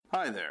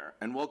Hi there,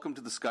 and welcome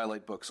to the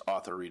Skylight Books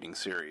author reading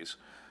series.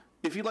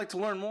 If you'd like to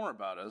learn more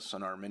about us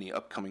and our many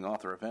upcoming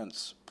author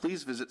events,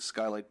 please visit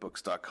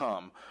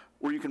skylightbooks.com,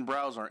 where you can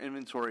browse our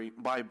inventory,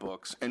 buy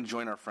books, and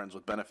join our Friends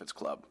with Benefits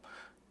Club.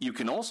 You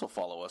can also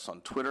follow us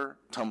on Twitter,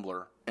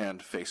 Tumblr, and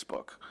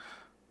Facebook.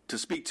 To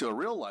speak to a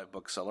real live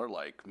bookseller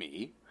like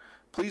me,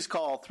 please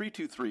call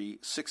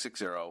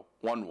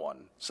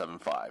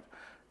 323-660-1175.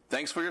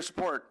 Thanks for your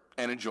support,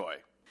 and enjoy.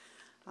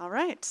 All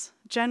right.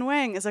 Jen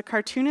Wang is a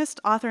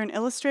cartoonist, author, and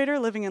illustrator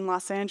living in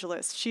Los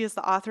Angeles. She is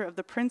the author of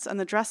The Prince and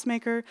the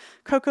Dressmaker,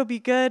 Coco Be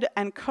Good,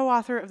 and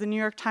co-author of the New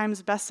York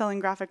Times bestselling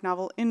graphic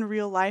novel In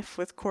Real Life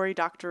with Cory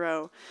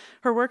Doctorow.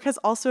 Her work has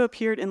also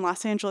appeared in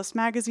Los Angeles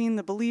Magazine,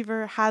 The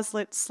Believer,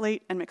 Hazlitt,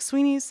 Slate, and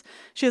McSweeney's.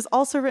 She has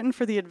also written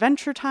for the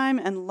Adventure Time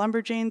and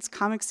Lumberjanes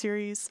comic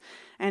series,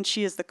 and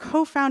she is the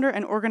co-founder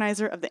and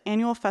organizer of the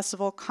annual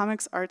festival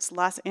Comics Arts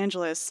Los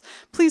Angeles.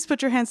 Please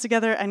put your hands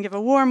together and give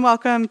a warm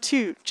welcome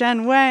to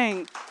Jen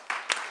Wang.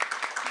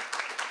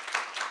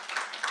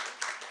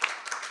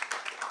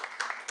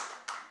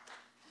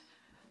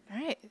 All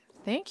right,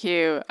 thank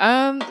you.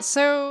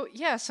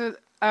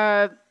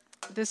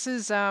 This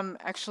is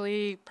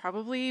actually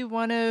probably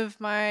one of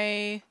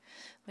my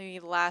maybe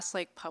last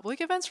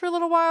public events for a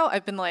little while.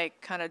 I've been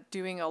kind of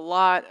doing a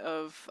lot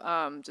of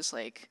just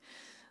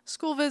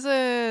school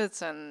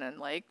visits and a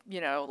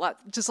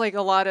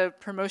lot of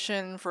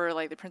promotion for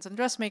the Prince and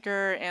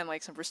Dressmaker and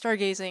some for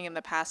stargazing in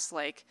the past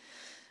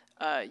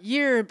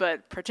year,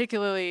 but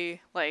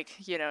particularly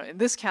in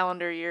this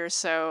calendar year.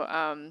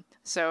 So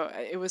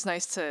it was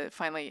nice to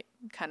finally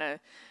kind of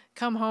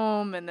come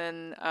home and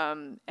then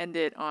end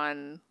it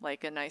on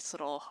a nice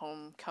little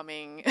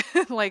homecoming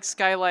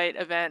skylight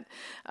event.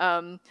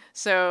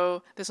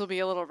 So this will be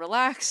a little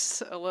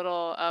relaxed, a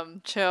little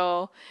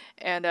chill,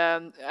 and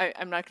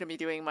I'm not going to be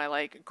doing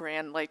my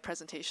grand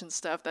presentation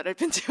stuff that I've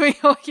been doing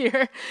all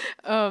year.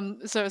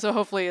 So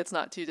hopefully it's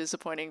not too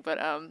disappointing, but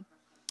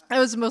I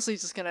was mostly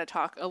just going to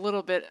talk a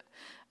little bit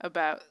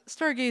about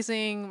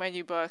stargazing, my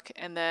new book,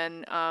 and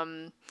then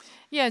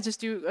just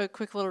do a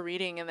quick little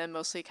reading, and then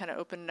mostly kind of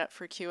open it up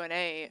for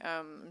Q&A.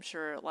 I'm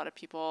sure a lot of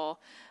people,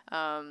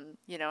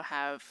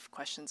 have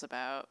questions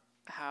about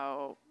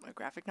how a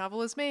graphic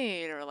novel is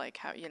made, or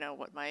how,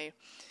 what my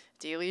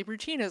daily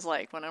routine is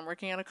like when I'm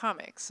working on a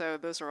comic. So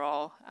those are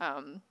all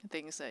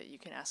things that you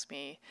can ask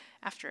me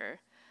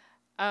after.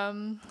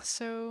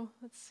 So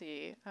let's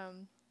see.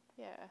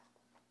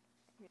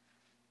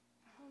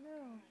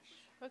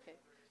 Okay.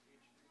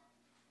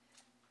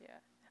 Yeah.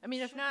 I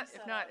mean, if not,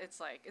 it's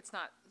it's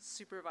not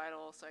super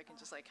vital, so I can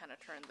just kind of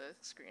turn the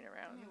screen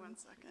around. Give me 1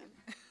 second.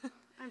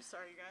 I'm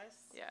sorry, guys.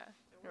 Yeah,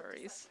 no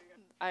worries.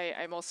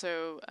 I'm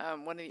also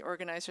one of the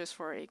organizers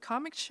for a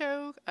comic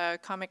show,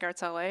 Comic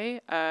Arts LA,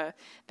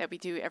 that we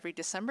do every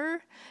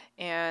December.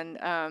 And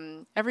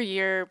every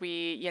year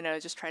we,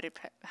 just try to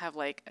have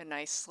a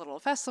nice little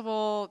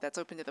festival that's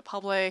open to the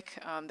public,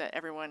 that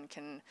everyone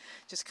can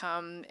just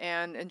come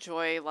and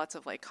enjoy lots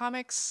of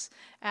comics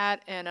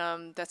at.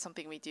 And that's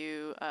something we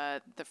do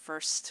the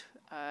first,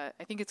 I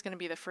think it's going to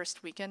be the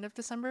first weekend of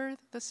December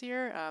this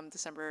year,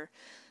 December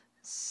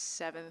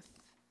 7th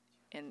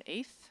and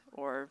 8th,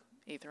 or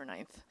 8th or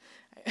 9th.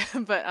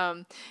 But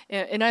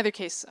in either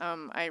case,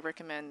 I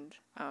recommend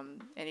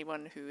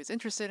anyone who is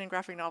interested in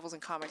graphic novels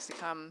and comics to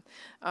come.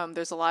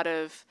 There's a lot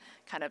of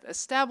kind of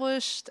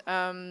established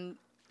and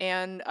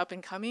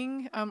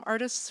up-and-coming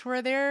artists who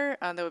are there.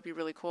 That would be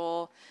really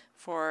cool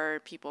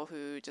for people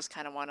who just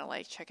kind of want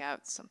to check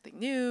out something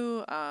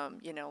new,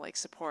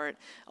 support.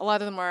 A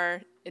lot of them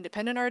are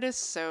independent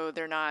artists, so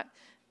they're not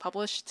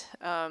published.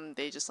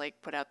 They just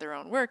put out their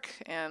own work,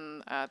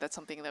 and that's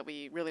something that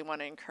we really want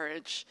to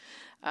encourage,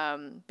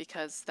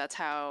 because that's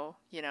how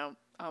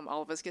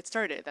all of us get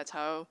started. That's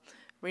how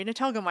Raina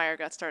Telgemeier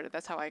got started.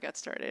 That's how I got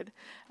started.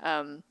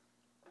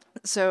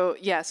 So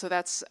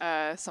that's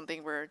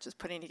something we're just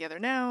putting together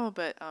now,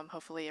 but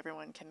hopefully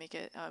everyone can make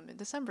it in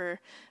December,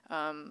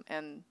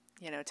 and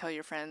tell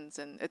your friends.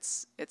 And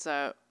it's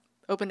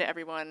open to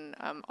everyone,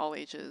 all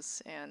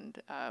ages,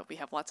 and we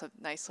have lots of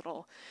nice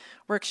little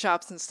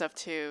workshops and stuff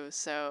too.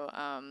 So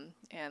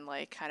and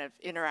kind of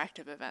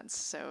interactive events.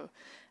 So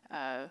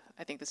I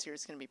think this year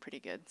is going to be pretty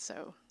good.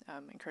 So I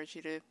encourage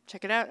you to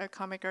check it out at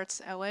Comic Arts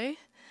LA.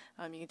 You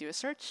can do a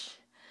search.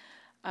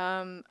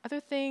 Other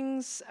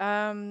things,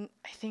 I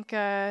think,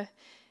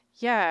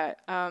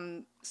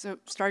 so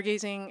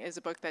Stargazing is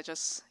a book that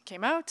just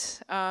came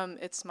out.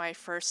 It's my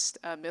first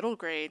middle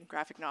grade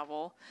graphic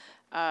novel.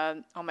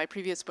 All my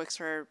previous books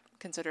were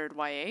considered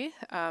YA,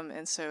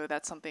 and so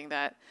that's something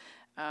that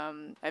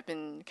I've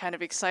been kind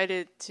of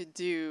excited to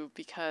do,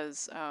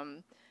 because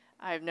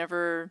I've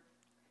never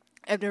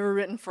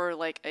written for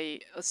a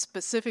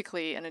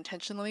specifically and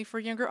intentionally for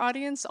younger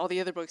audience. All the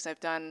other books I've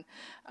done,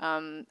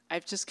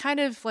 I've just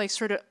kind of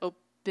sort of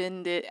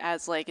opened it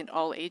as an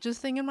all ages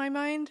thing in my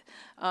mind,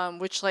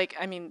 which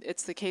I mean,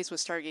 it's the case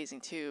with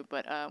Stargazing too,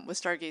 but with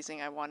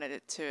Stargazing I wanted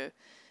it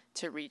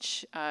to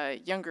reach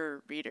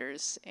younger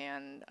readers,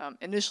 and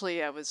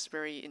initially I was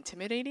very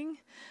intimidating,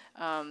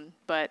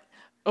 but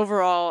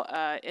overall,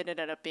 it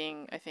ended up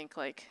being, I think,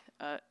 like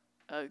a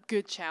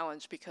good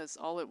challenge, because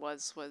all it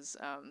was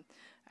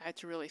I had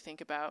to really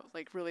think about,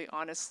 like, really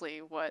honestly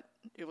what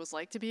it was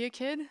like to be a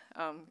kid.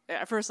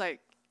 At first, I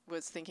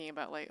was thinking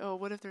about, like, oh,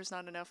 what if there's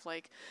not enough,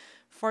 like,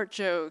 fart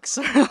jokes,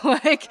 or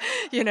like,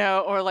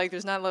 or like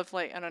there's not enough,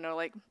 like, I don't know,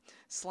 like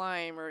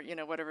slime, or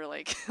whatever,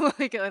 like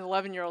like an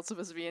 11-year-old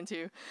supposed to be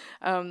into.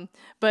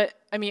 But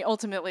I mean,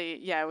 ultimately,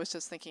 yeah, I was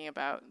just thinking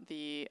about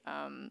the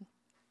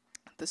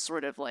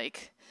sort of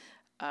like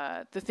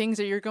the things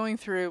that you're going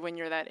through when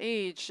you're that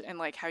age, and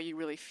like how you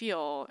really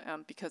feel,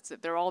 because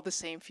they're all the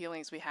same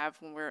feelings we have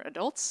when we're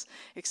adults,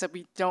 except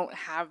we don't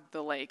have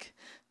the like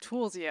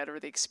tools yet, or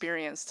the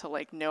experience to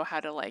like know how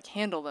to like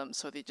handle them.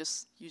 So you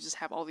just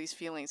have all these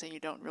feelings and you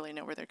don't really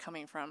know where they're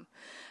coming from.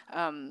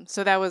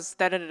 So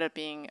that ended up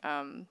being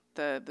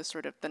the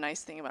sort of the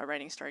nice thing about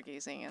writing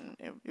Stargazing, and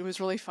it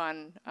was really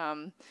fun,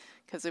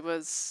 because it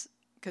was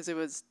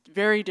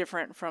very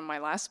different from my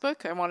last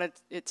book. I wanted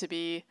it to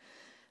be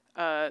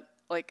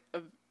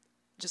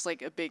just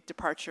like a big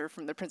departure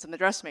from The Prince and the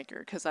Dressmaker,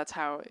 because that's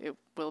how it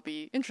will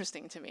be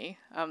interesting to me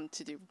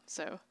to do.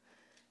 So,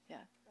 yeah.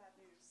 Bad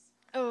news.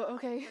 Oh,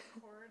 okay.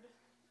 The cord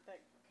that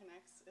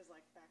connects is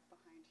like back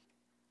behind you.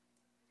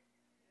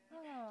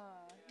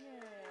 Oh,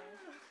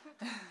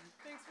 yay.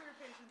 Thanks for your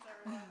patience,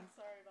 everyone.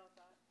 Sorry about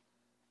that.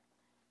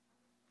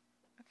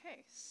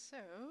 Okay, so.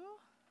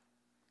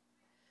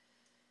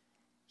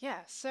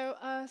 Yeah, so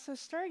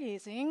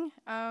Stargazing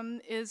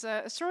is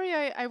a story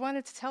I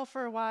wanted to tell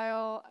for a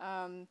while,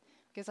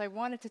 because I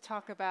wanted to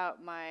talk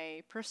about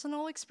my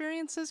personal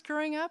experiences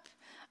growing up.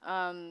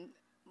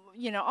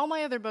 All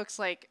my other books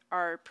like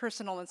are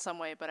personal in some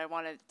way, but I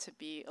wanted it to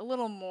be a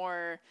little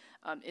more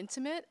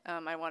intimate.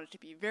 I wanted to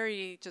be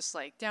very just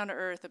like down to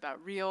earth about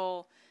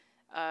real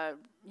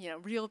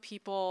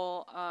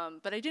people.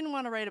 But I didn't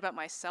want to write about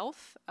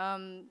myself.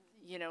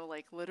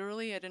 Like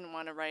literally, I didn't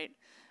want to write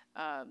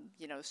a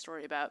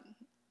story about,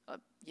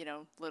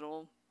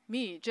 little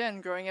me,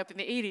 Jen, growing up in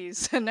the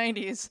 80s and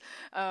 90s.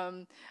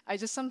 I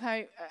just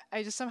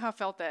somehow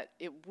felt that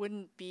it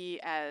wouldn't be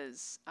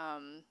as,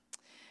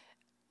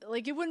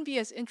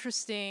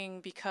 interesting,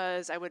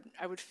 because I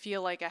would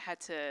feel like I had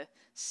to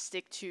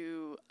stick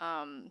to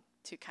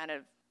kind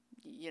of,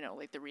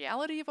 like the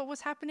reality of what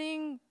was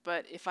happening.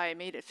 But if I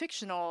made it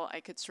fictional, I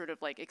could sort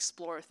of like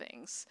explore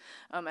things,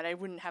 and I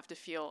wouldn't have to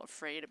feel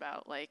afraid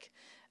about like,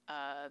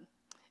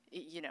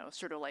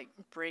 sort of like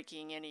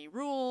breaking any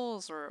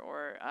rules,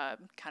 or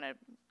kind of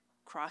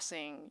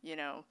crossing,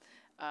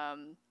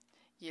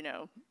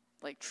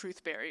 like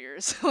truth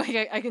barriers.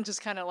 Like I can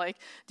just kind of like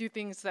do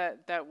things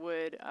that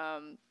would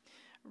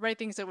write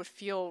things that would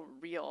feel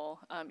real,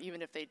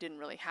 even if they didn't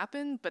really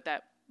happen, but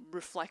that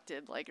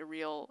reflected like a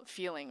real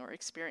feeling or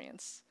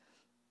experience.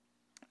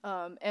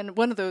 And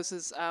one of those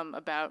is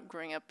about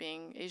growing up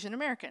being Asian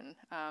American.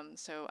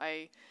 So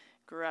I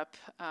grew up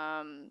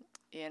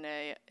in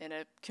a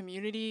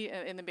community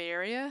in the Bay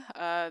Area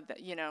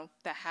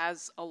that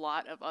has a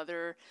lot of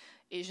other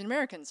Asian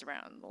Americans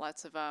around.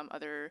 Lots of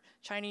other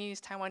Chinese,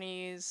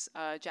 Taiwanese,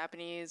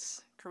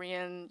 Japanese,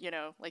 Korean,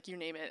 like you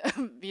name it,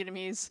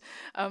 Vietnamese.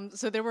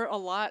 So there were a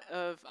lot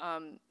of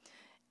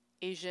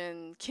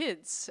Asian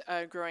kids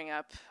growing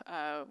up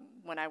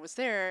when I was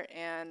there.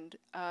 And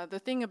the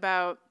thing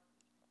about,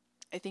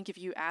 I think if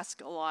you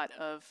ask a lot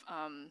of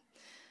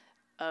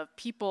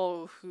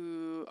people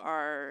who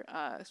are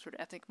sort of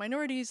ethnic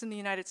minorities in the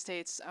United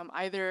States,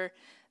 either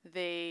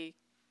they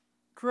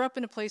grew up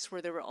in a place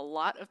where there were a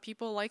lot of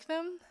people like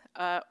them,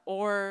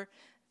 or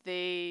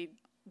they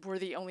were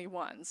the only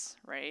ones,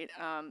 right?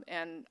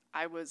 And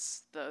I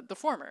was the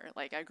former.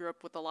 Like I grew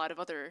up with a lot of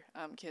other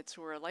kids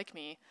who were like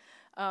me.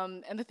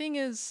 And the thing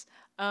is,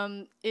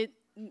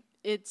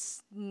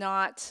 it's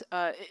not,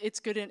 it's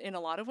good in a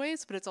lot of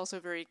ways, but it's also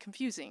very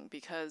confusing,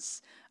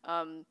 because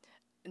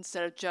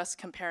instead of just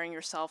comparing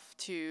yourself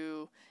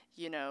to,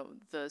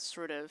 the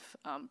sort of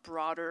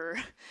broader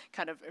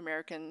kind of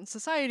American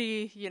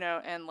society,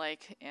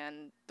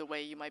 and the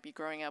way you might be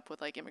growing up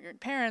with like immigrant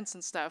parents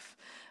and stuff,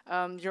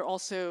 you're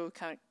also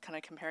kind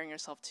of comparing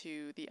yourself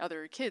to the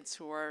other kids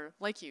who are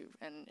like you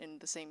and in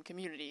the same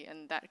community,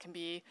 and that can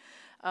be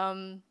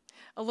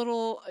a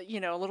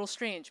little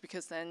strange,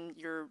 because then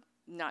you're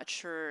not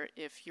sure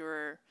if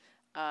you're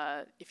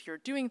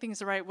doing things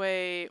the right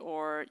way,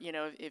 or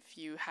if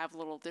you have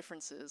little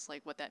differences,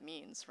 like what that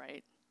means,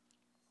 right?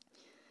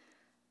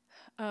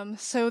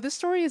 So this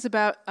story is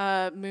about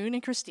Moon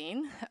and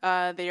Christine.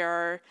 They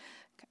are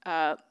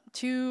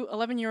two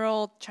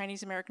 11-year-old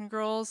Chinese American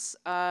girls.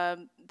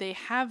 They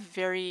have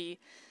very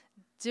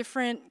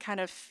different kind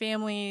of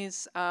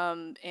families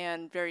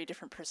and very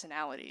different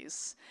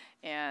personalities.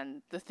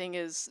 And the thing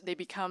is, they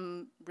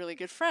become really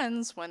good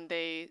friends when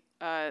they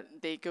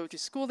go to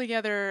school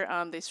together.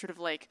 They sort of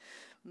like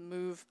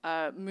Moon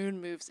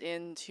moves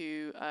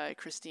into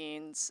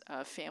Christine's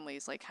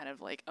family's like kind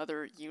of like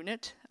other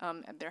unit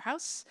at their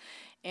house,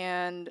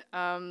 and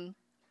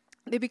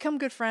they become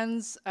good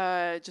friends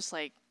just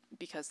like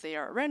because they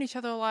are around each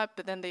other a lot,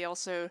 but then they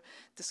also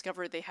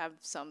discover they have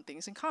some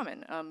things in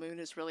common. Moon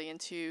is really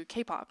into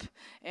K-pop,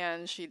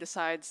 and she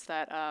decides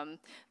that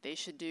they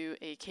should do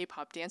a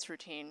K-pop dance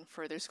routine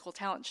for their school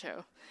talent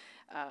show.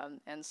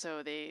 And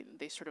so they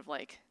sort of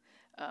like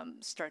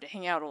start to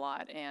hang out a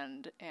lot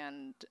and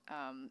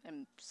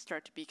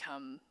start to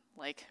become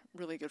like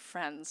really good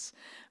friends.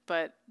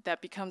 But that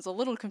becomes a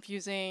little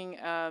confusing,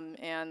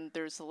 and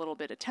there's a little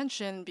bit of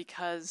tension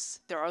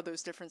because there are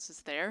those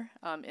differences there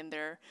in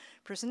their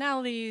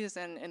personalities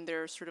and in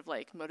their sort of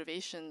like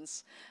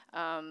motivations.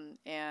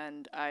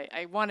 And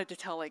I wanted to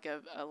tell like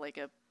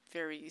a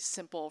very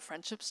simple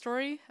friendship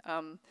story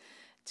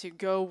to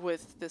go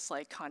with this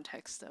like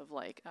context of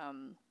like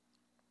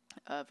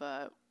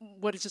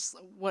what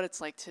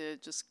it's like to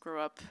just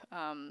grow up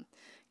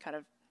kind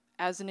of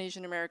as an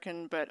Asian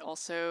American, but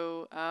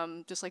also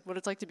just like what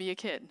it's like to be a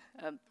kid.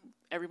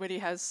 Everybody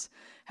has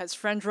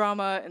friend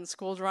drama and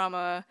school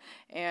drama,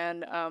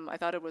 and I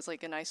thought it was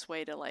like a nice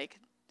way to like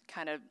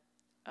kind of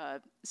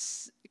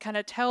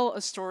tell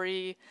a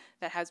story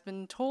that has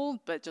been told,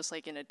 but just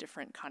like in a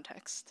different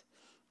context.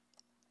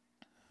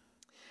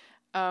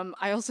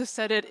 I also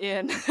set it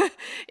in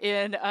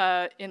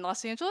in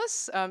Los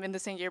Angeles, in the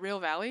San Gabriel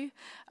Valley.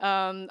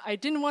 I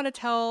didn't want to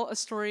tell a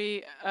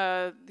story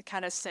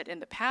kind of set in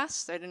the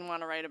past. I didn't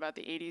want to write about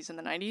the 80s and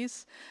the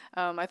 90s.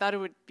 I thought it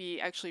would be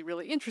actually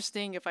really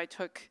interesting if I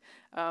took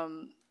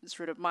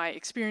sort of my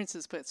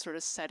experiences, but sort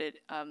of set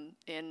it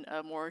in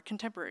a more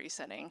contemporary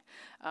setting,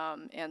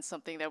 and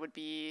something that would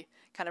be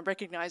kind of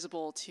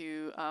recognizable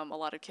to a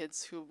lot of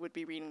kids who would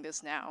be reading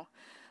this now.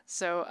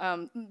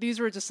 So these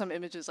were just some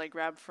images I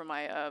grabbed from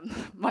my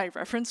my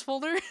reference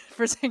folder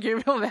for San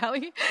Gabriel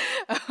Valley,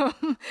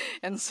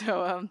 and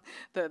so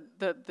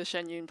the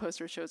Shen Yun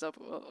poster shows up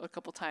a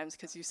couple times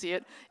because you see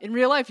it in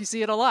real life. You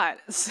see it a lot,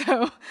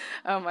 so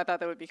I thought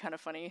that would be kind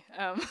of funny.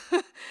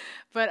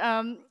 But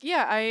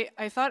yeah,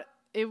 I thought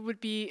it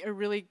would be a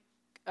really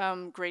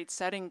great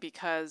setting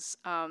because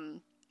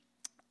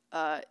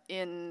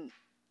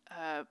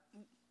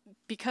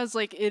because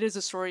like it is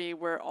a story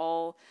where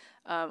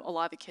a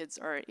lot of the kids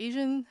are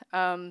Asian.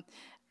 I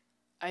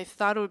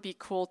thought it would be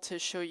cool to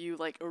show you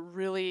like a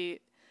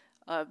really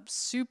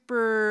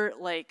super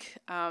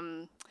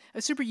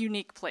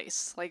unique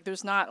place. Like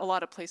there's not a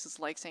lot of places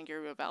like San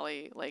Gabriel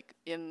Valley like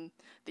in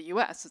the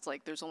U.S. It's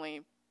like there's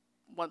only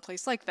one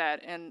place like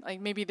that, and like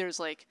maybe there's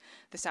like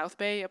the South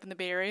Bay up in the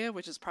Bay Area,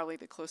 which is probably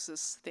the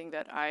closest thing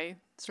that I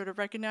sort of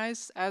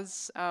recognize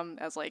as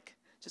like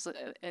just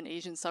an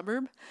Asian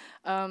suburb.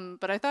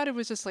 But I thought it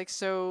was just like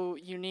so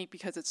unique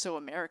because it's so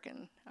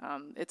American.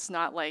 It's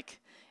not like,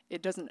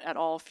 it doesn't at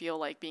all feel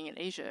like being in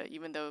Asia,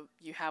 even though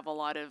you have a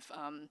lot of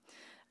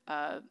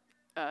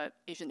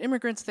Asian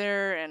immigrants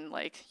there and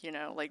like, you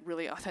know, like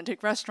really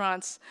authentic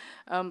restaurants.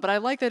 But I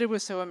like that it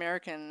was so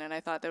American, and I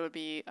thought that would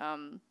be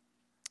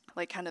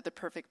like kind of the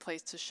perfect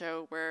place to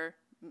show where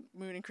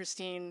Moon and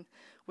Christine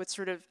would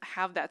sort of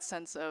have that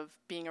sense of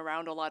being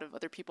around a lot of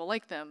other people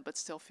like them, but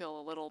still feel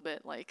a little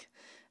bit like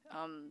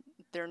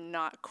they're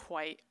not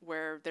quite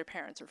where their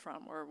parents are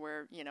from, or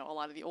where, you know, a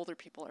lot of the older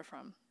people are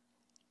from.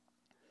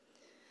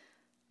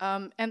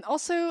 And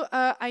also,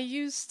 I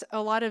used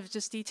a lot of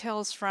just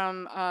details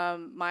from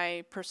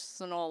my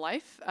personal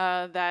life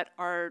that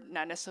are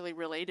not necessarily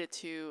related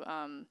to,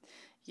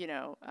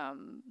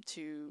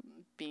 to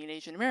being an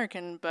Asian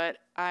American, but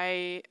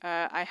I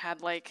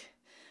had like,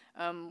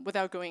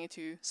 without going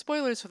into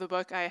spoilers for the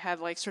book, I had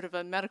like sort of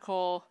a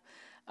medical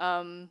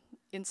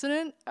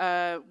incident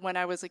when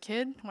I was a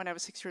kid, when I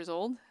was 6 years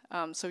old,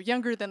 so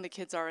younger than the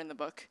kids are in the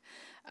book.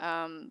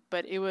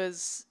 But it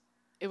was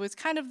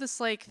kind of this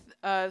like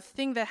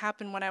thing that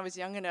happened when I was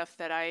young enough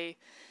that I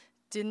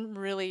didn't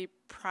really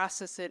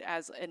process it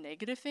as a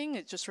negative thing.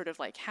 It just sort of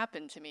like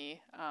happened to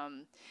me.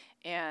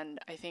 And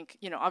I think,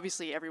 you know,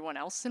 obviously everyone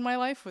else in my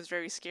life was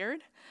very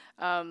scared.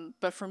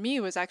 But for me,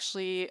 it was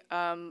actually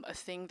a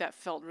thing that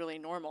felt really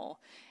normal.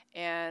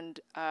 And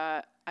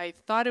I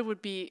thought it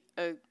would be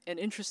an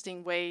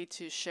interesting way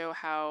to show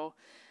how,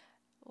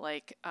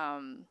 like,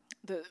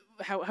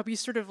 how we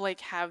sort of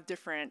like have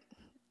different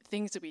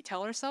things that we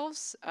tell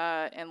ourselves,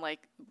 and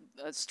like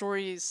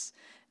stories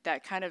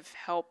that kind of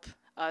help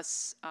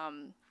us,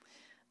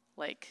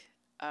 like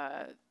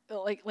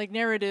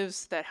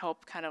narratives that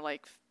help kind of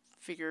like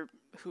figure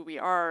who we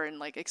are and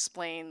like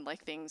explain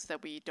like things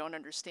that we don't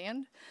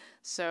understand.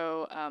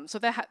 So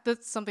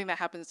that's something that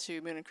happens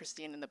to Moon and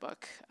Christine in the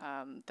book,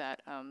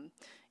 that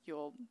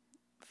you'll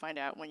find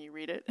out when you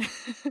read it.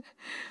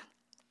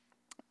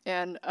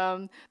 And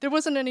there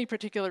wasn't any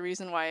particular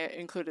reason why I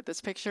included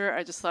this picture.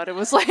 I just thought it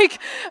was like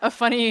a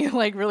funny,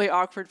 like really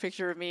awkward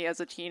picture of me as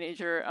a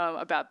teenager,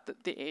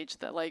 about the age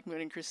that like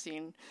Moon and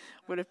Christine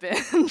would have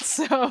been.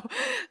 So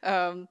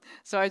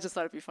I just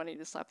thought it'd be funny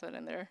to slap that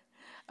in there.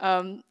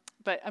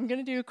 But I'm going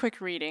to do a quick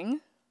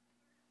reading.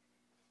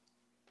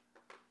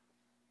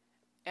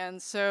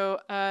 And so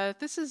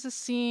this is a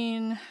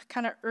scene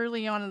kind of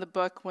early on in the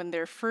book when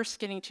they're first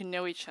getting to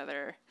know each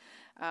other.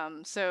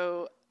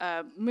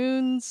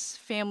 Moon's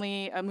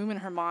family, Moon and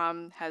her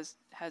mom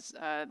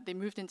they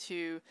moved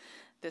into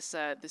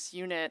this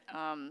unit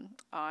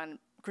on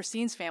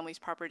Christine's family's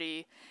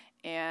property,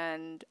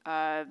 and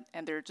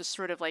they're just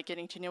sort of like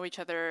getting to know each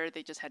other.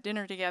 They just had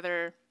dinner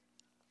together,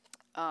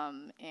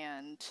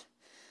 and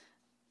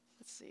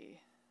let's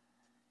see,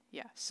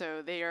 yeah.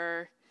 So they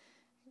are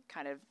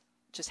kind of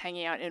just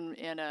hanging out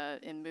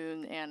in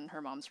Moon and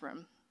her mom's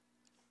room.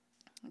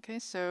 Okay,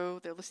 so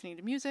they're listening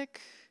to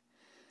music.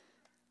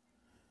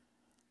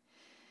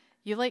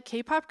 You like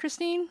K-pop,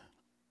 Christine?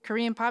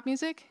 Korean pop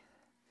music?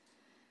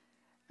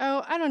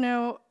 Oh, I don't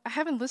know. I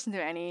haven't listened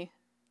to any.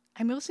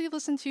 I mostly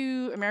listen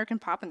to American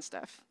pop and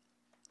stuff.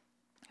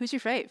 Who's your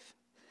fave?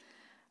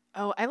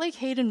 Oh, I like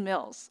Hayden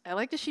Mills. I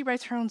like that she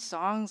writes her own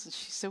songs and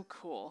she's so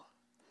cool.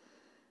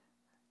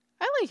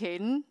 I like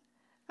Hayden.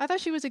 I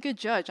thought she was a good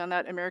judge on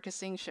that America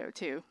Sing show,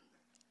 too.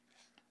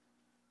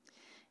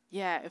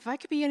 Yeah, if I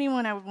could be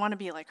anyone, I would want to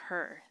be like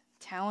her.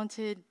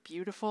 Talented,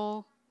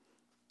 beautiful.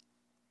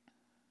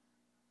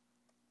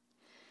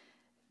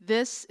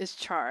 This is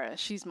Chara.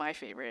 She's my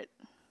favorite.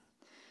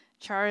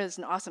 Chara is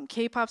an awesome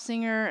K-pop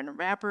singer and a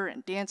rapper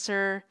and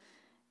dancer,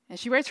 and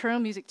she writes her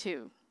own music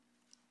too.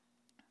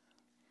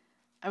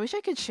 I wish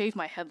I could shave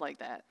my head like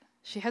that.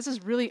 She has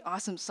this really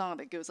awesome song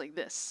that goes like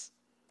this.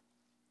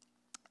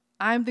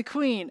 I'm the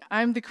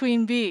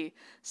queen bee,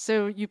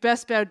 so you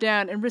best bow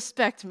down and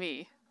respect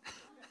me.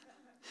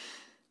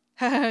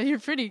 You're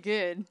pretty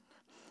good.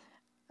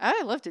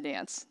 I love to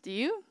dance. Do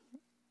you?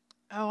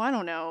 Oh, I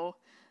don't know.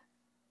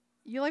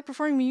 You like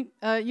performing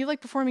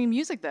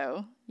music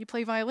though. You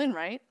play violin,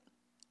 right?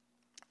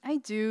 I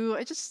do.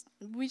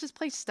 We just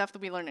play stuff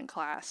that we learn in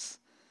class.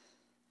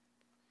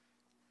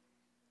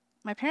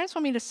 My parents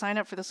want me to sign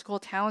up for the school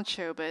talent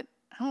show, but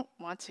I don't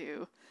want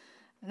to.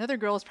 Another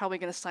girl is probably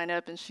going to sign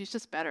up, and she's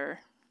just better.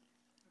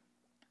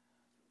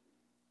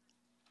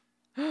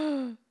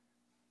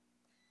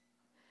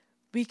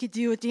 We could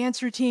do a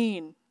dance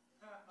routine.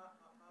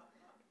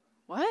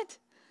 What?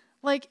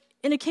 Like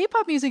in a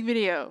K-pop music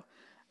video.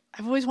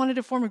 I've always wanted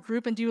to form a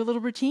group and do a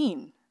little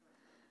routine.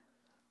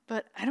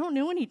 But I don't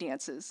know any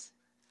dances.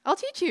 I'll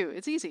teach you.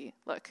 It's easy.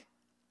 Look.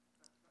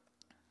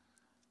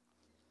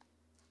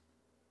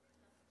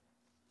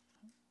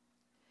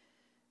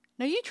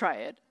 Now you try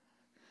it.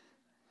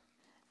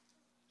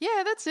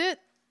 Yeah, that's it.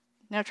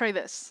 Now try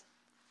this.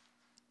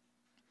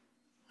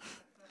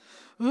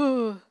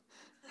 Ooh.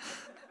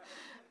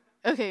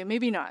 Okay,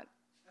 maybe not.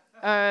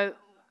 How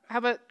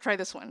about try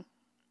this one?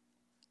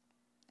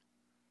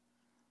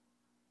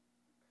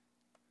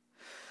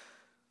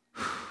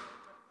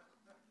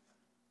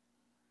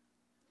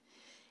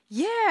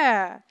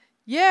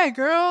 Yeah,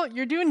 girl,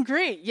 you're doing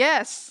great.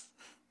 Yes.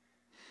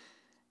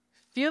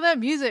 Feel that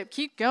music.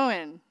 Keep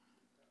going.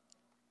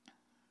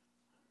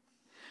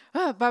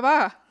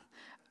 Baba.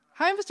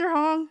 Hi, Mr.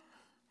 Hong.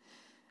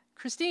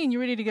 Christine, you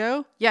ready to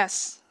go?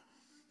 Yes.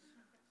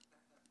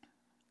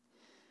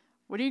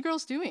 What are you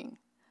girls doing?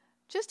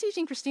 Just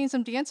teaching Christine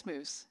some dance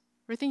moves.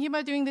 We're thinking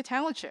about doing the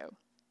talent show.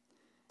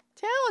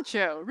 Talent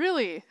show?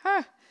 Really?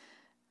 Huh.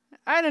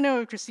 I don't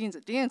know if Christine's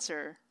a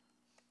dancer.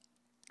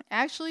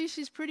 Actually,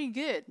 she's pretty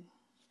good.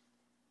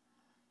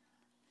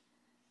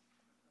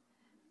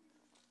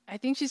 I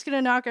think she's going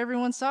to knock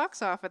everyone's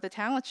socks off at the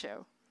talent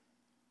show.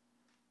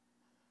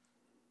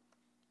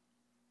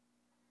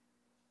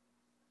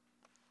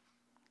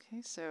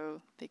 Okay,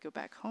 so they go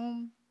back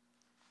home.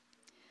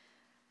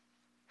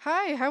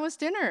 Hi, how was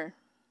dinner?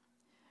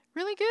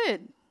 Really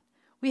good.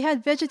 We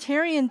had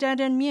vegetarian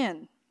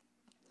dandanmian.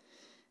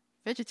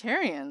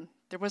 Vegetarian?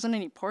 There wasn't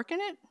any pork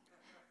in it?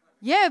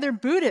 Yeah, they're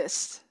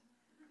Buddhist.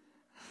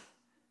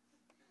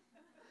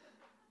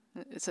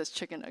 It says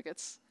chicken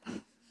nuggets.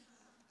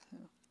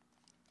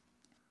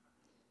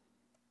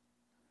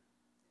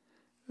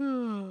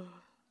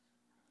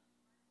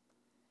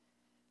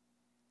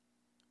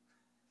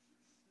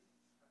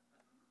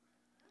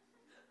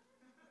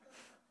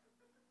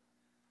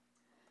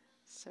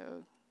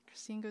 So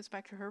Christine goes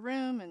back to her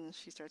room and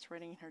she starts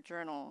writing in her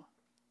journal.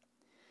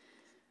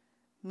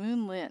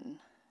 Moon Lin,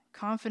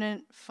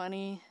 confident,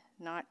 funny,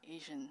 not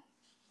Asian.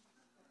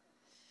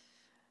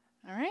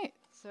 All right,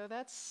 so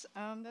that's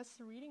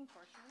the reading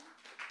portion.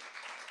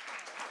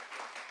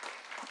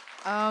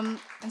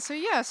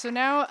 So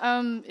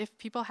now if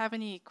people have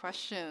any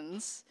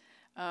questions,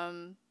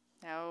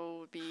 now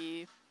would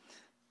be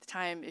the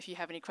time if you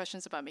have any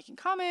questions about making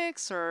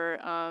comics or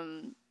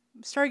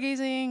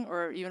stargazing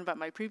or even about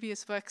my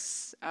previous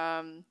books.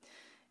 I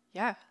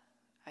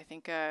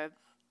think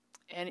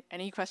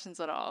any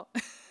questions at all.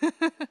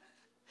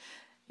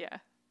 Yeah.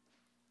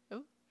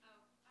 Oh.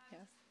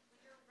 Yes. When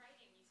you're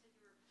writing, you said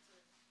you were sort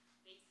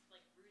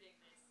of rooting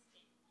this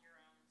in your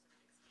own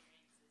sort of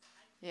experiences.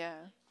 How did you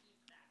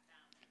keep that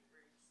boundary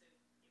where so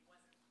it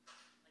wasn't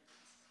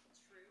true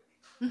experience,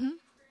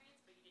 but you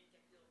didn't get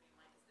people being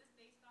like, is this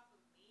based off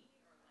of me,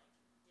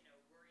 or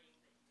worrying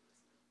that you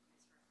were sort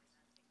of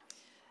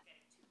misrepresenting or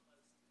getting too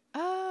close to it?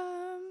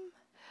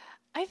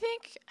 I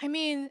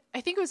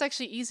think it was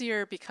actually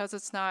easier because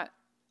it's not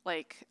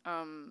like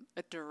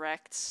a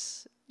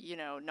direct,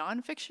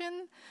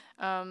 nonfiction,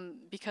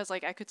 because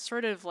like I could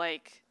sort of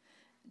like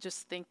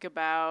just think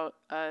about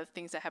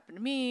things that happen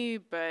to me,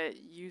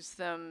 but use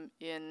them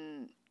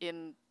in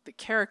the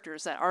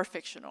characters that are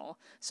fictional.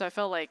 So I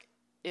felt like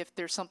if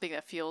there's something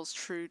that feels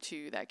true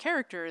to that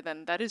character,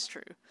 then that is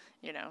true,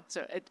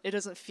 So it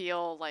doesn't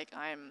feel like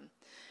I'm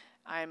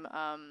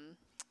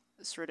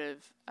sort of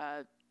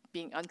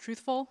being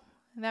untruthful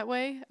in that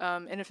way.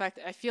 And in fact,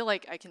 I feel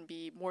like I can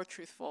be more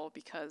truthful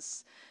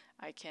because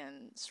I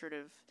can sort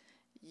of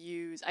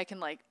I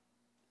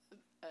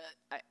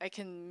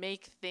can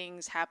make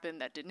things happen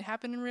that didn't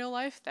happen in real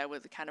life that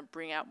would kind of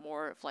bring out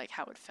more of like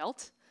how it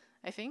felt,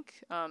 I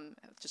think.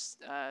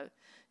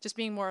 Just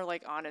being more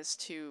like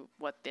honest to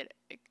what that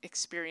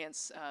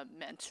experience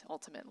meant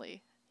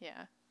ultimately.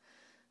 Yeah.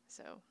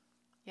 So,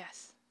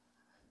 yes.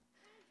 What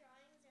kind of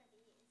drawings are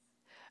these?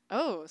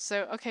 Oh,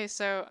 so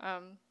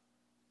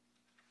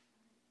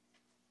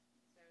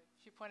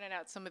she pointed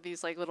out some of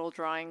these like little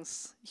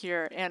drawings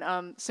here,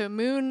 and so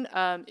Moon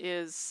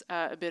is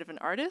a bit of an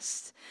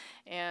artist,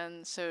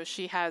 and so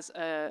she has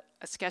a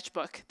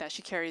sketchbook that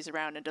she carries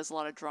around and does a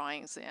lot of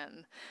drawings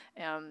in,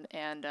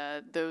 and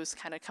those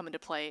kind of come into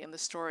play in the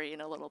story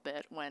in a little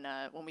bit when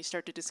we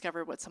start to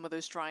discover what some of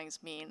those drawings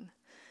mean.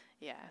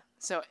 Yeah.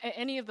 So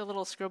any of the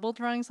little scribble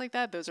drawings like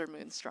that, those are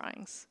Moon's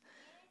drawings.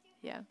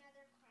 Yeah.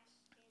 Another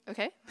question.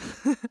 Okay.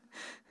 There's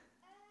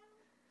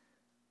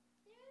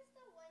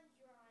the one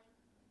drawing.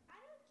 I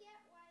don't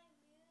get why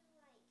Moon,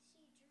 like,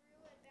 she drew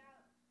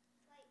about,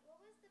 like,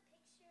 what was the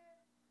picture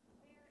where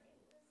it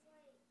was, like,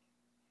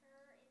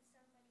 her and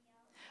somebody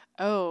else?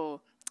 Oh,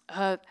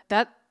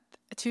 that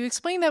to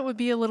explain that would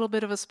be a little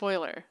bit of a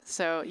spoiler.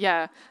 So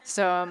yeah.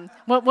 So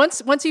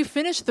once you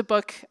finish the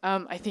book,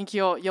 I think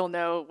you'll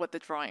know what the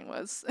drawing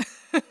was.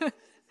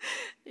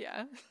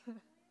 Yeah.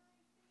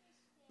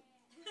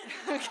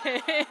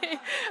 Okay.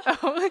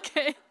 Oh,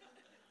 okay.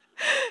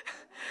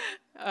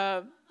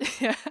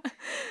 Yeah.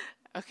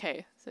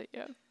 Okay. So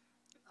yeah.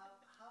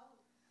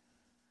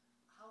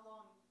 How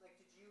long, like,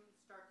 did you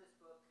start this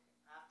book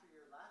after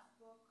your last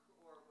book,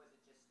 or was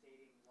it just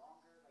dating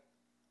longer? Like,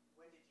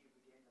 when did you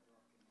begin the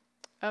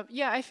book?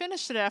 Yeah, I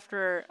finished it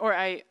after, or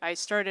I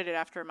started it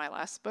after my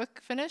last book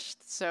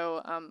finished.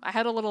 So I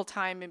had a little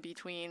time in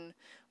between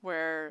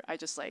where I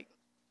just like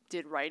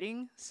did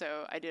writing.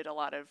 So I did a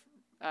lot of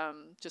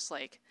just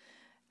like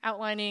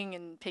outlining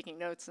and taking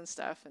notes and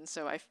stuff. And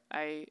so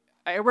I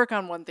work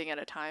on one thing at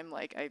a time.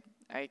 Like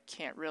I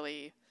can't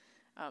really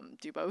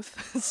do both.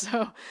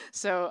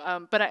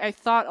 But I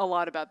thought a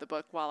lot about the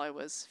book while I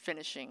was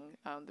finishing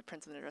The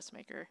Prince and the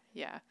Dressmaker.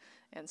 Yeah.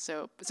 And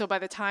so by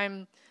the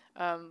time,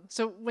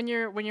 so when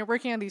you're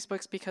working on these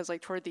books, because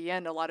like toward the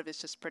end, a lot of it's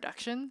just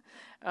production.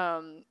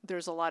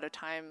 There's a lot of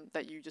time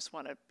that you just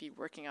want to be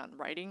working on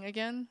writing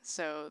again.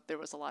 So there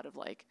was a lot of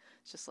like,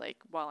 just like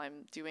while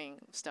I'm doing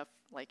stuff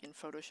like in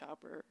Photoshop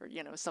or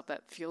stuff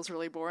that feels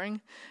really boring,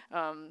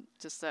 I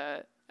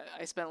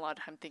spent a lot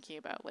of time thinking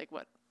about like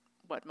what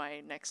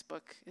my next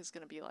book is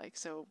going to be like.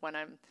 So when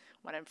I'm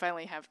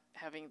finally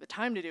having the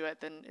time to do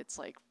it, then it's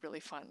like really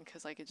fun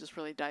because I could just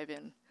really dive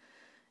in.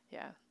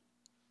 Yeah.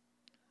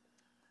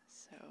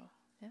 So,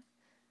 yeah. Did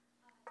you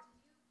pitch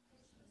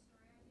the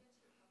story idea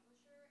to your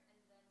publisher and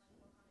then like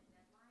work on a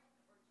deadline,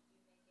 or did you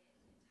make it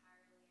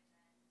entirely and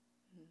then,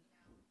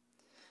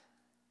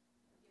 give it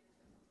to the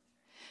publisher?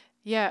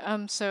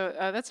 Yeah. So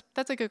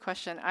that's a good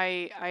question.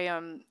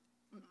 I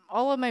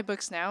all of my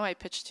books now I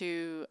pitch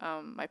to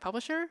my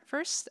publisher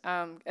first,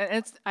 and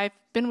I've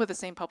been with the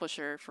same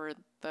publisher for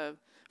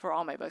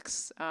all my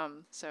books.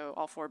 So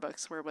all 4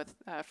 books were with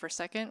First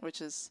Second, which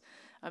is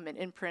an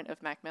imprint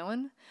of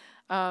Macmillan,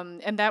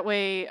 and that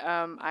way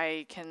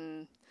I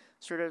can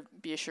sort of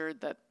be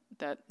assured that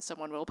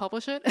someone will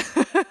publish it,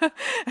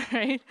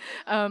 right?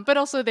 But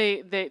also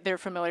they're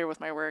familiar with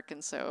my work,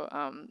 and so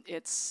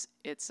it's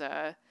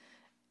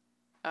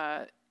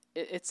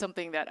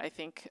something that I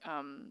think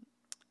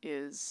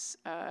is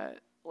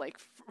like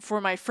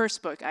for my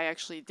first book, I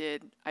actually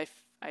did I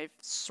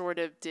sort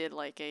of did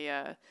like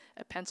a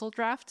pencil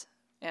draft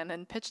and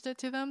then pitched it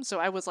to them. So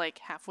I was like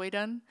halfway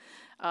done,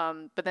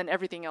 but then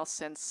everything else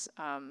since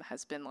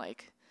has been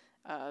like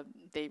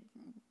they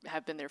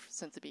have been there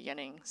since the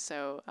beginning.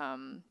 So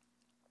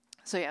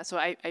yeah, so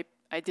I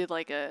did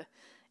like an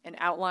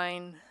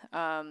outline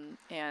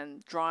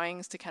and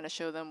drawings to kind of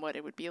show them what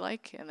it would be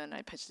like, and then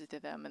I pitched it to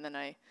them, and then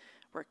I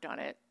worked on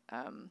it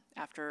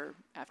after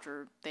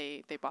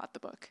they bought the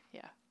book.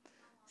 Yeah.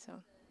 So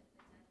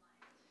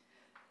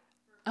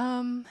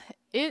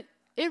it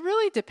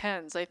really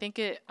depends. I think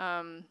it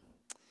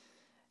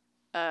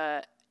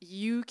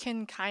you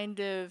can kind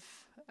of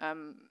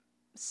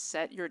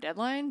set your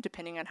deadline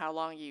depending on how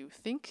long you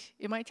think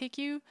it might take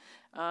you.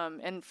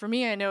 And for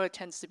me, I know it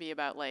tends to be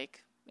about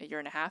like a year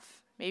and a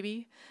half,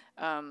 maybe.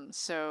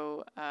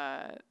 So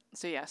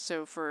yeah.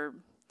 So for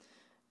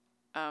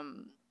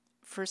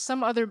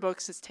some other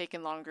books, it's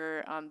taken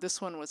longer.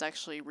 This one was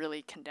actually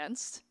really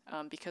condensed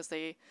because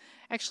they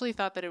actually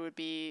thought that it would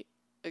be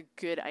a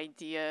good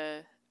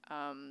idea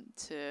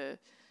to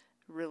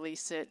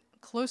release it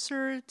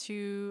closer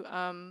to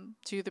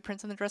The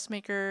Prince and the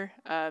Dressmaker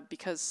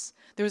because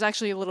there was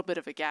actually a little bit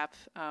of a gap.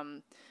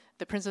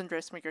 The Prince and the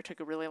Dressmaker took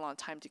a really long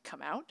time to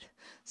come out,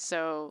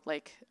 so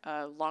like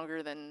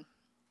longer than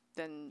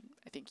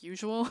I think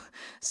usual.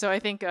 So I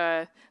think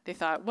they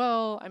thought,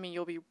 well, I mean,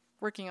 you'll be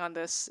working on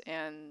this,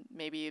 and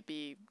maybe it'd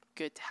be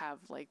good to have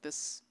like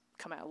this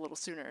come out a little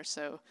sooner.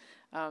 So,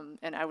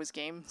 and I was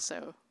game,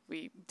 so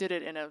we did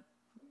it in a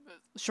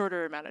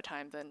shorter amount of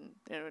time than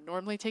it would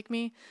normally take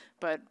me.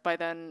 But by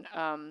then,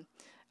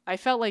 I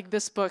felt like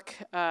this book,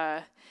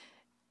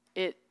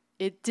 it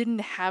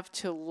didn't have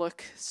to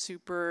look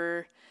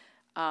super,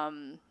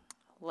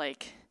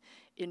 like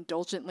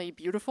indulgently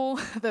beautiful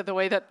the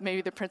way that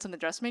maybe The Prince and the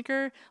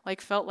Dressmaker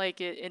like felt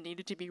like it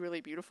needed to be really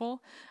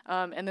beautiful.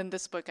 And then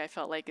this book, I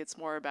felt like it's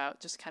more about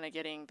just kind of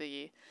getting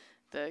the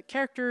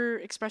character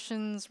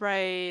expressions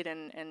right,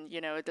 and you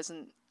know, it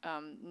doesn't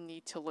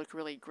need to look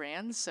really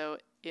grand. So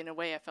in a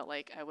way, I felt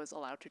like I was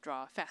allowed to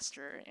draw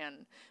faster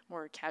and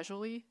more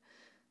casually.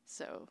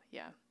 So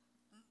yeah,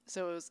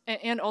 so it was,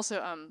 and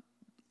also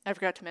I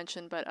forgot to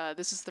mention, but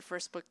this is the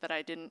first book that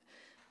I didn't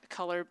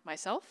color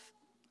myself,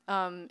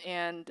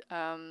 and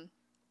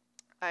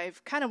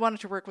I've kind of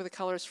wanted to work with the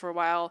colors for a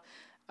while,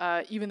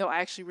 even though I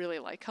actually really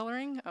like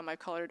coloring. I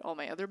colored all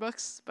my other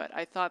books, but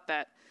I thought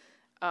that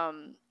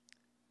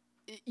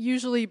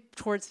usually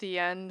towards the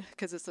end,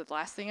 because it's the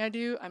last thing I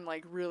do, I'm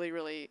like really,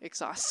 really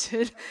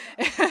exhausted,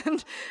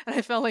 and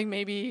I felt like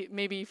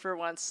maybe for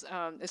once,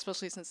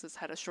 especially since this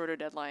had a shorter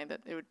deadline,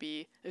 that it would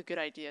be a good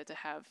idea to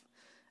have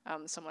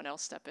someone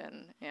else step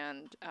in,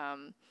 and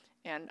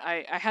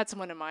I had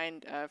someone in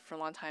mind for a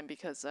long time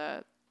because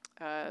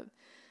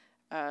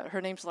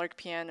her name's Lark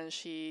Pian, and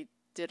she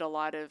did a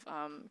lot of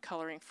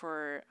coloring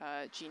for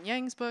Jean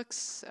Yang's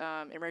books,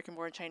 American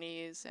Born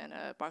Chinese, and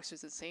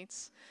Boxers and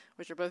Saints,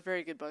 which are both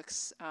very good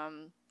books.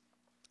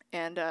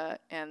 And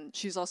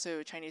she's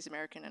also Chinese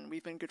American, and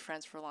we've been good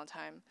friends for a long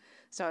time.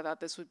 So I thought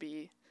this would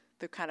be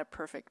the kind of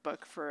perfect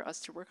book for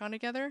us to work on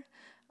together.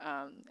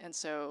 And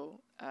so,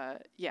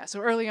 so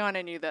early on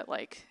I knew that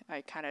like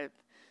I kind of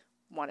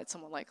wanted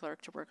someone like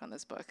Lark to work on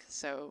this book.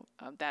 So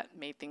that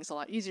made things a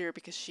lot easier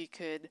because she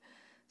could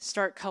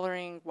start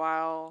coloring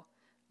while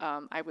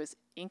I was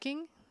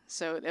inking,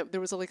 so there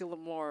was like a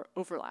little more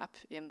overlap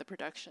in the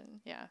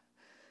production. Yeah,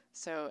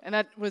 so, and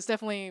that was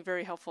definitely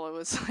very helpful. It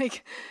was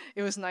like,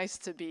 it was nice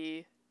to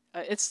be.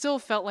 It still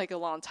felt like a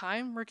long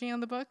time working on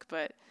the book,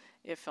 but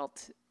it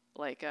felt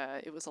like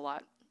it was a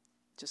lot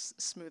just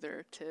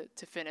smoother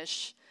to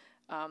finish,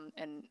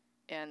 and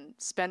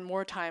spend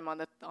more time on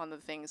the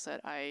things that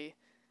I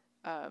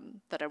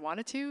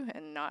wanted to,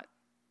 and not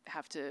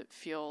have to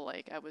feel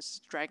like I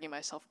was dragging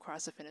myself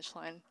across the finish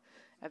line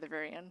at the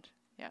very end.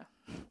 Yeah.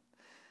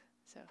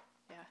 So,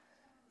 yeah.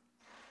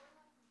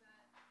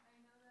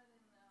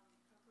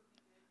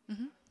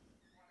 Mm-hmm.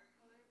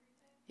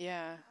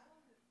 Yeah.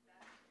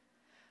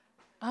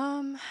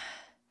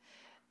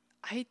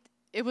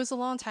 It was a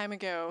long time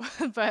ago,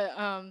 but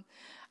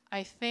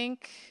I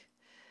think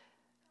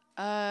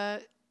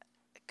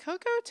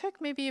Coco took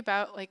maybe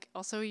about like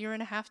also a year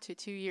and a half to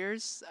 2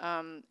 years.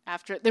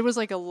 After there was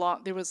like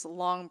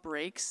long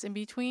breaks in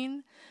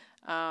between,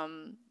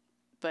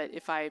 but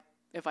if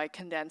I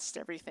condensed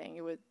everything,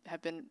 it would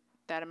have been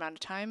that amount of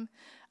time.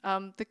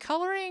 The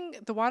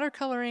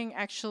watercoloring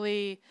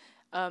actually,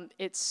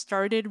 it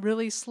started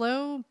really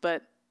slow,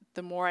 but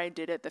the more I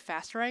did it, the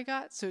faster I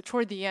got. So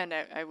toward the end,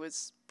 I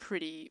was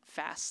pretty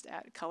fast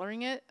at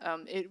coloring it.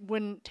 It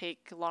wouldn't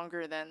take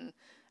longer than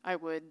I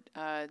would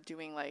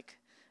doing like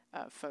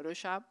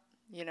Photoshop,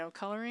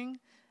 coloring.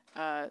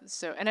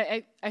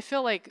 And I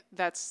feel like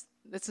that's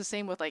the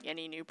same with like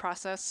any new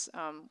process.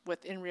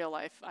 In real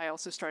life, I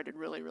also started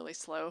really, really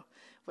slow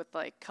with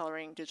like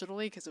coloring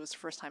digitally because it was the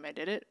first time I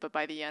did it. But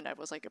by the end, I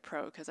was like a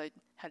pro because I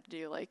had to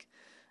do like,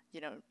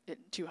 it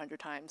 200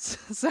 times.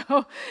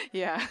 So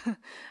yeah.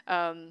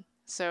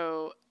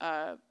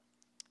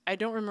 I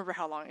don't remember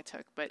how long it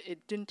took, but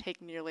it didn't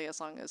take nearly as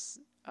long as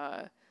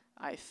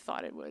I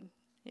thought it would.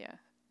 Yeah.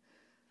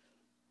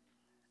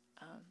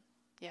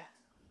 Yeah.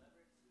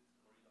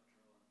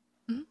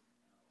 Mm-hmm.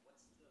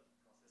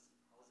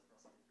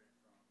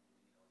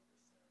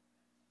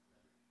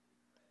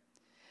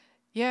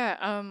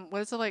 Yeah,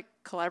 what is it like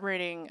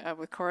collaborating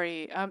with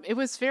Corey? It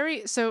was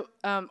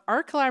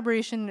our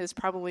collaboration is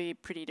probably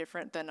pretty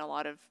different than a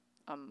lot of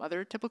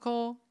other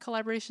typical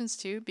collaborations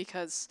too,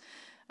 because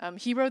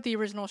he wrote the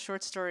original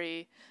short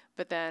story,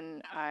 but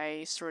then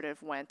I sort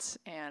of went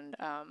and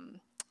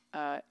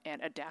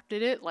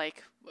adapted it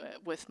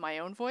with my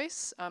own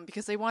voice,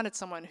 because they wanted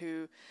someone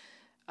who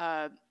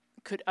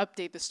could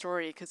update the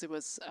story because it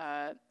was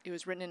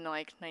written in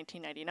like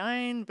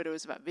 1999, but it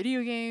was about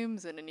video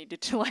games, and it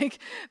needed to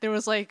there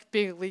was like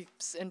big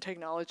leaps in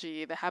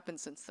technology that happened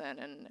since then,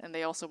 and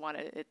they also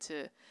wanted it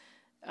to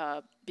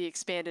be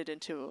expanded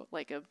into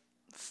like a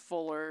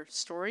fuller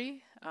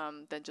story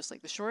than just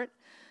like the short.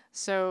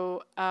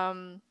 So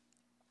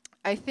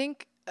I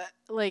think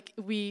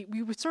we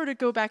would sort of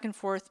go back and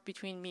forth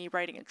between me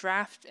writing a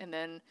draft and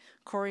then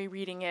Corey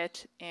reading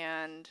it,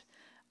 and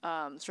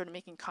sort of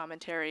making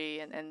commentary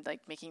and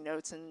like making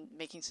notes and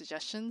making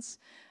suggestions.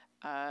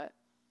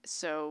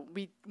 So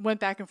we went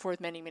back and forth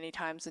many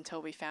times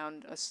until we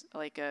found a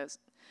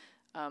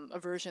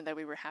version that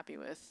we were happy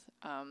with.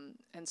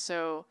 And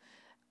so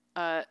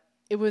I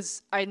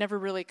never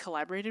really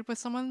collaborated with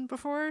someone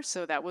before,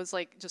 so that was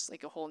like just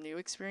like a whole new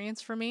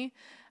experience for me.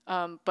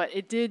 But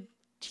it did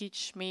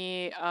teach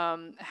me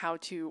how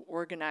to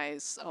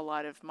organize a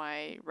lot of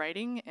my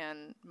writing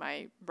and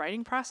my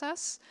writing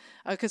process.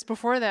 Because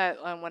before that,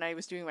 when I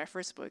was doing my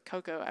first book,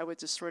 Coco, I would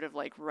just sort of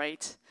like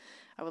write.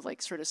 I would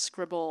like sort of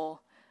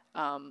scribble,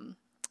 just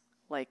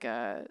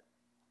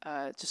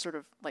sort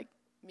of like,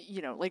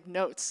 like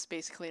notes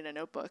basically in a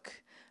notebook.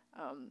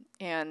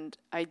 And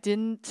I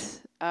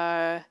didn't,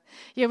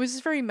 it was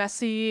just very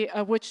messy,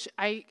 which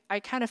I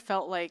kind of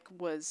felt like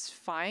was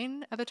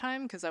fine at the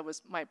time because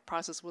my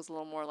process was a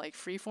little more like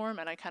freeform,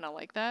 and I kind of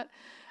like that.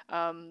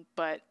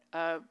 But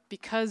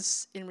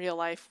because in real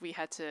life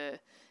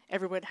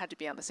everyone had to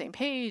be on the same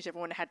page,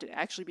 everyone had to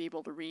actually be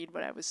able to read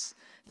what I was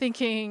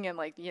thinking, and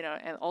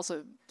and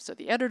also so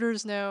the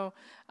editors know,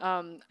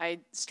 I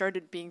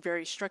started being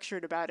very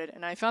structured about it,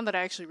 and I found that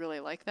I actually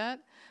really like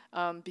that,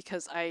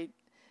 because I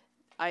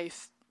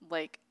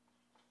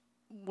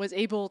was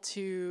able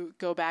to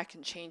go back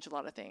and change a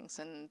lot of things.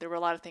 And there were a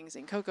lot of things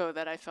in Coco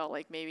that I felt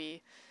like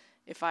maybe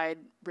if I'd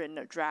written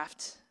a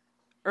draft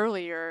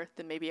earlier,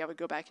 then maybe I would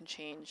go back and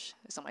change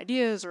some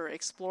ideas or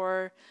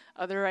explore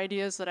other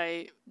ideas that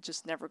I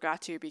just never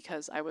got to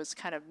because I was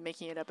kind of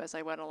making it up as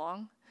I went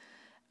along.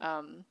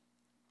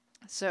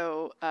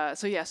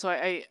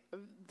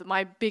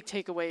 My big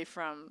takeaway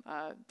from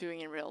doing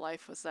in real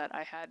life was that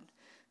I had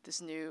this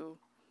new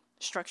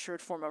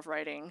structured form of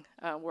writing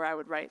where I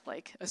would write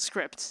like a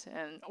script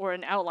or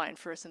an outline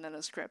first and then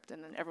a script,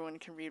 and then everyone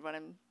can read what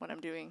I'm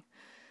doing.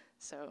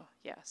 So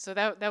yeah, so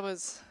that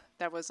was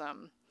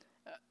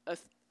a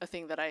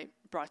thing that I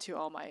brought to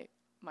all my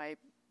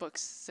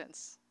books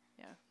since.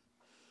 Yeah.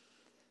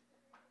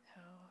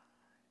 So,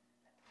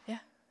 yeah.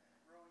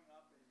 Growing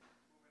up and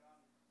moving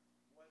on,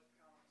 what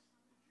comics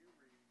did you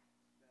read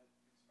that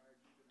inspired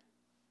you to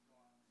go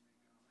on and make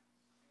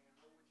comics? And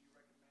what would you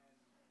recommend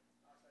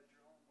outside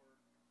your own work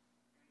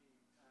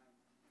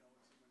anytime, someone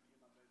came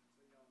up as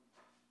a young,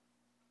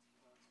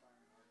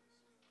 inspiring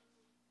artist? What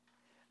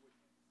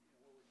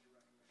would you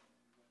recommend?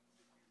 What did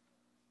you,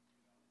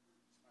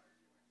 inspire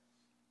you, I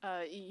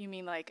guess? You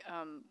mean like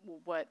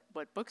what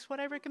books would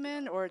I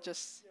recommend, or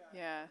just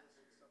yeah?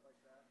 Stuff like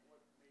that. What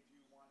made you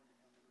want to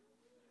become a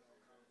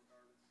comic book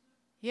artist?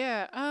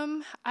 Yeah.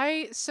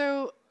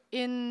 So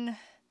in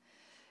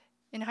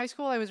high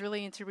school I was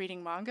really into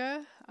reading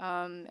manga,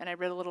 and I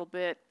read a little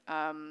bit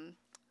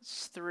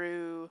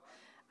through.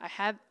 I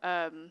had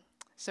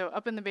so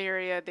up in the Bay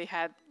Area they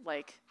had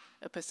like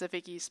a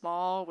Pacific East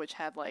Mall, which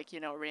had like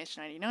Ranch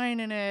 99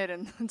 in it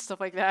and stuff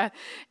like that,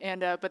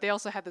 and but they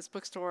also had this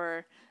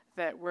bookstore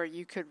where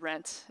you could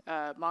rent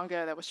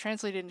manga that was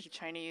translated into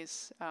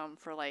Chinese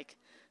for like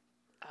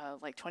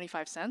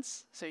 25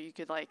 cents. So you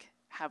could like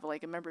have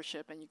like a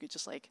membership, and you could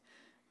just like,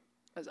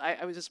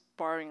 I was just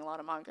borrowing a lot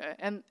of manga,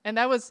 and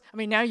that was, I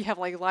mean, now you have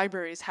like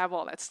libraries have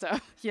all that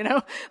stuff,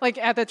 like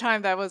at the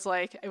time that was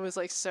like, it was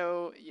like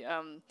so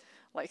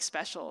like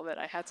special that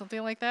I had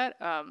something like that,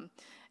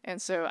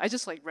 and so I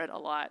just like read a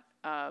lot,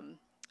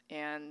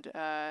 and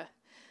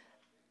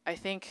I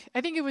think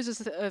it was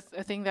just a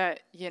thing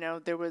that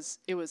it was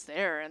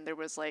there, and there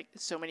was like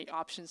so many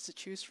options to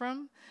choose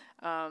from,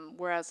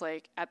 whereas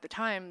like at the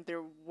time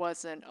there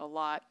wasn't a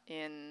lot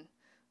in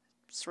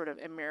sort of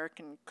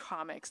American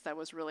comics that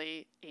was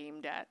really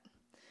aimed at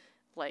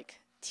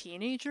like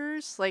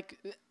teenagers. Like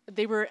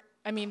they would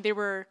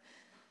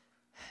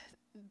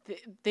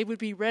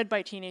be read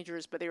by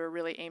teenagers, but they were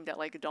really aimed at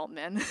like adult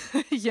men,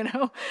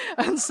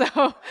 and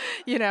so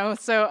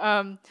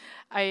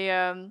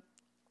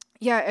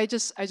I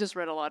just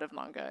read a lot of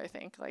manga, I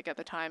think, like at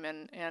the time,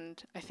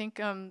 and I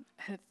think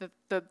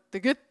the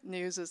good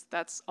news is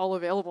that's all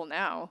available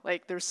now.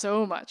 Like there's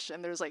so much,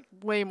 and there's like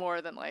way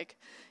more than like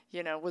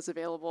was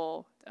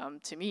available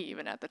to me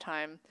even at the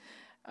time,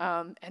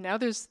 and now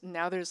there's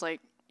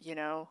like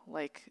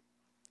like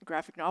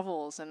graphic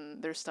novels,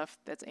 and there's stuff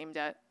that's aimed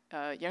at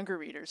younger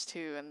readers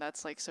too, and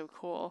that's like so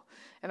cool,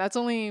 and that's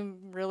only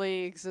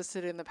really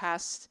existed in the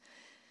past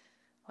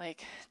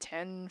like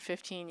 10,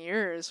 15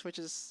 years, which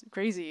is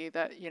crazy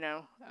that,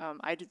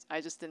 I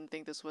just didn't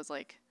think this was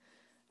like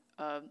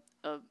a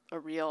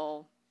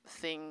real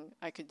thing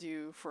I could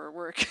do for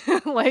work,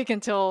 like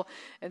until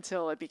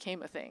it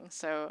became a thing.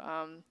 So,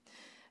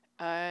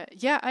 I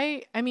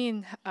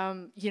mean,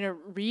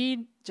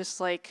 read just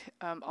like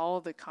all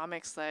of the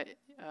comics that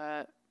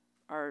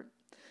are,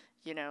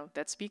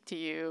 that speak to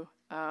you,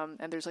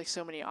 and there's like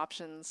so many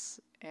options,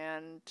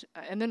 and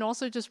then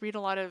also just read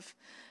a lot of,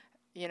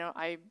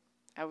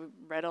 I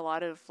read a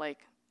lot of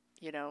like,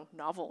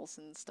 novels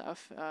and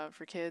stuff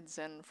for kids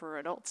and for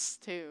adults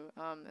too.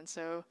 And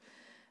so,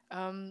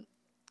 I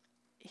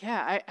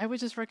would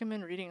just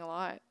recommend reading a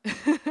lot.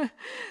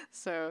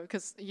 So,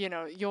 because,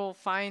 you'll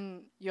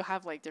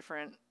have like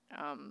different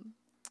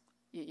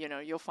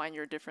you'll find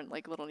your different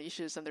like little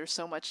niches, and there's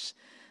so much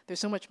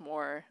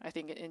more, I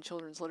think, in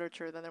children's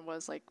literature than there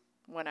was like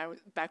when I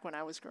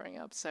was growing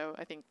up. So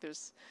I think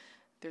there's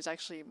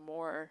actually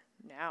more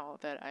now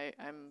that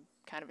I'm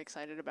kind of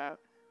excited about.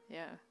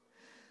 Yeah.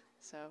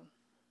 So,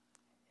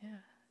 yeah.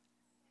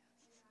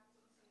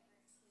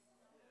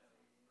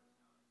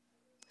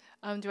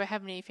 Do I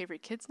have any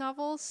favorite kids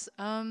novels?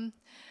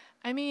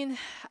 I mean,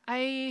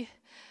 I've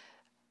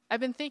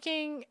been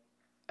thinking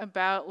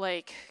about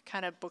like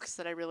kind of books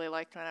that I really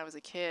liked when I was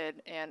a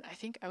kid, and I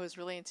think I was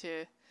really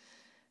into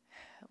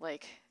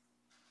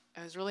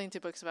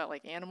books about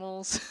like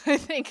animals. I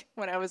think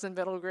when I was in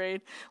middle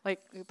grade,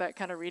 like that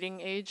kind of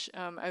reading age,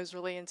 I was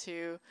really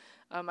into.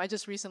 I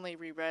just recently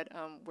reread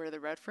Where the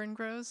Red Fern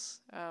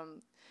Grows,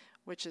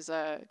 which is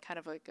a kind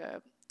of like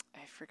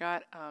I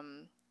forgot.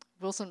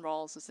 Wilson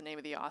Rawls is the name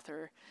of the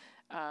author,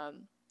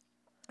 and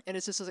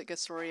it's just like a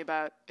story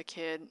about a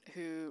kid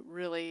who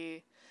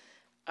really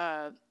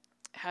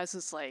has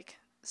this like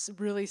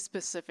really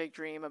specific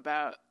dream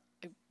about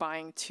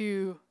buying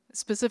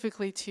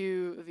specifically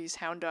two of these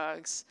hound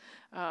dogs,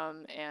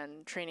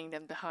 and training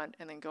them to hunt,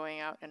 and then going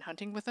out and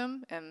hunting with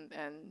them,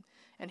 and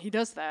he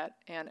does that,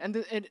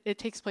 and it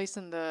takes place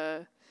in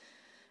the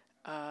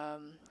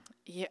I'm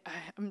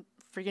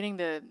forgetting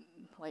the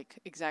like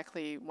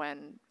exactly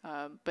when,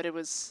 but it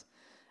was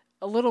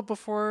a little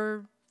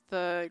before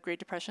the Great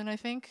Depression, I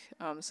think.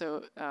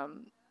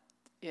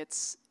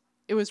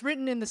 It was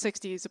written in the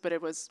 60s, but it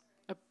was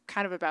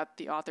kind of about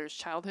the author's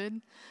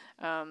childhood.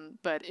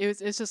 But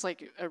it's just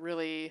like a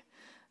really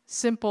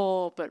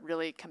simple but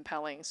really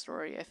compelling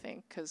story, I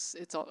think, because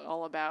it's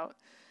all about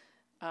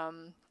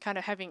kind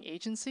of having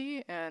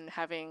agency and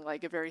having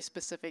like a very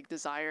specific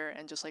desire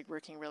and just like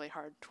working really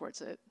hard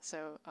towards it.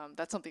 So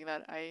that's something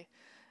that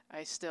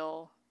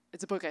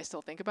it's a book I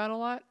still think about a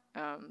lot,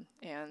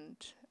 and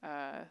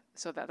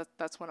so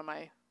that's one of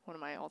my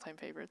all-time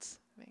favorites,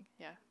 I think.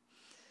 Yeah.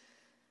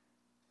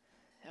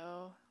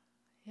 So,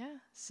 yeah.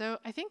 So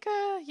I think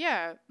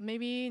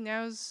maybe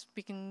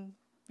we can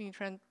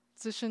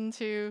transition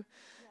to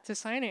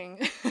signing.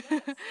 Yes.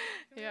 Yeah.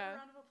 Give a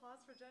round of applause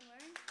for Jen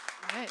Wang.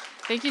 All right.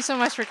 Thank you so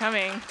much for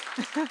coming.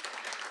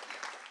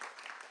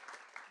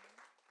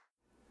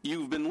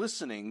 You've been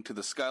listening to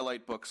the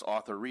Skylight Books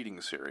author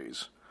reading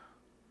series.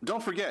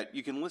 Don't forget,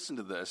 you can listen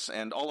to this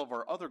and all of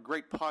our other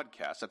great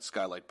podcasts at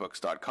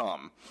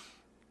skylightbooks.com.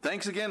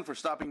 Thanks again for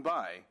stopping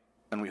by,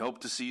 and we hope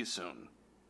to see you soon.